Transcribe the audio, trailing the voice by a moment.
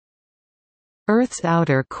Earth's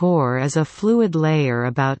outer core is a fluid layer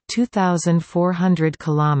about 2,400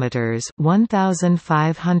 kilometers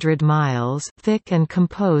 (1,500 miles) thick and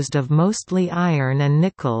composed of mostly iron and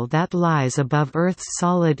nickel that lies above Earth's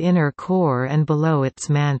solid inner core and below its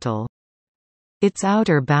mantle. Its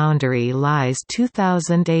outer boundary lies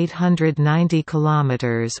 2,890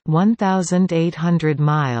 kilometers (1,800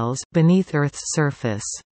 miles) beneath Earth's surface.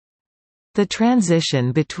 The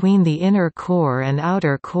transition between the inner core and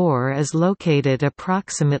outer core is located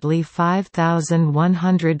approximately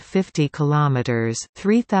 5,150 kilometers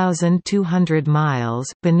 (3,200 miles)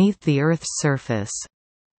 beneath the Earth's surface.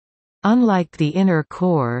 Unlike the inner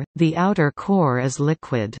core, the outer core is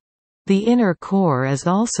liquid. The inner core is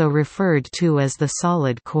also referred to as the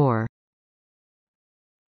solid core.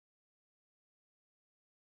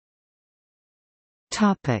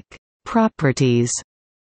 Topic: Properties.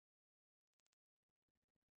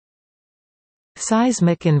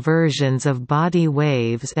 Seismic inversions of body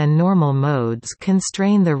waves and normal modes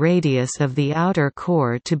constrain the radius of the outer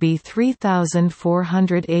core to be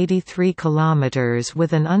 3,483 km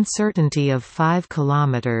with an uncertainty of 5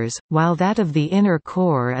 km, while that of the inner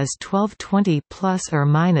core is 1220 plus or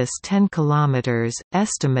minus 10 km.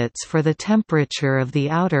 Estimates for the temperature of the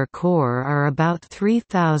outer core are about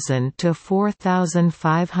 3,000 to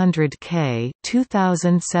 4,500 K,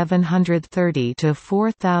 2,730 to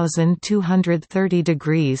 4,230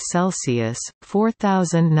 degrees Celsius,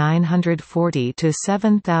 4,940 to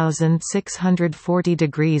 7,640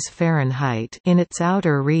 degrees Fahrenheit in its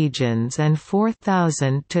outer regions, and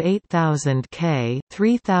 4,000 to 8,000 K,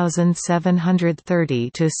 3,730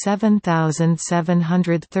 to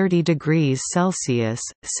 7,730 degrees Celsius,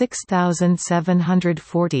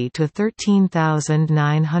 6,740 to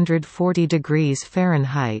 13,940 degrees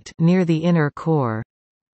Fahrenheit near the inner core.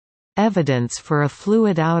 Evidence for a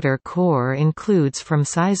fluid outer core includes from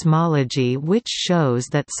seismology, which shows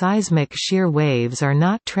that seismic shear waves are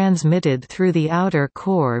not transmitted through the outer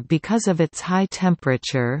core because of its high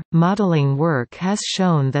temperature. Modeling work has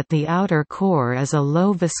shown that the outer core is a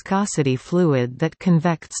low viscosity fluid that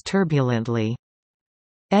convects turbulently.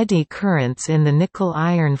 Eddy currents in the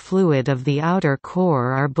nickel-iron fluid of the outer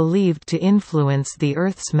core are believed to influence the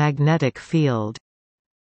Earth's magnetic field.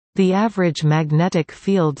 The average magnetic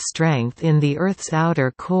field strength in the Earth's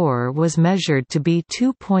outer core was measured to be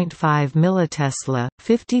 2.5 militesla,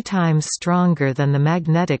 50 times stronger than the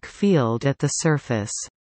magnetic field at the surface.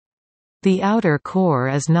 The outer core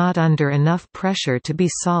is not under enough pressure to be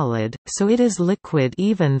solid, so it is liquid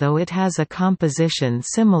even though it has a composition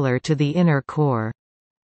similar to the inner core.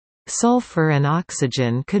 Sulfur and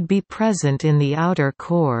oxygen could be present in the outer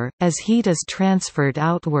core. As heat is transferred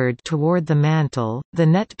outward toward the mantle, the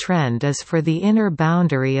net trend is for the inner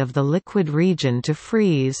boundary of the liquid region to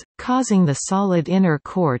freeze, causing the solid inner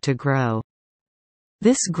core to grow.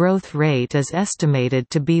 This growth rate is estimated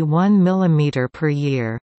to be 1 mm per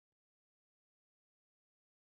year.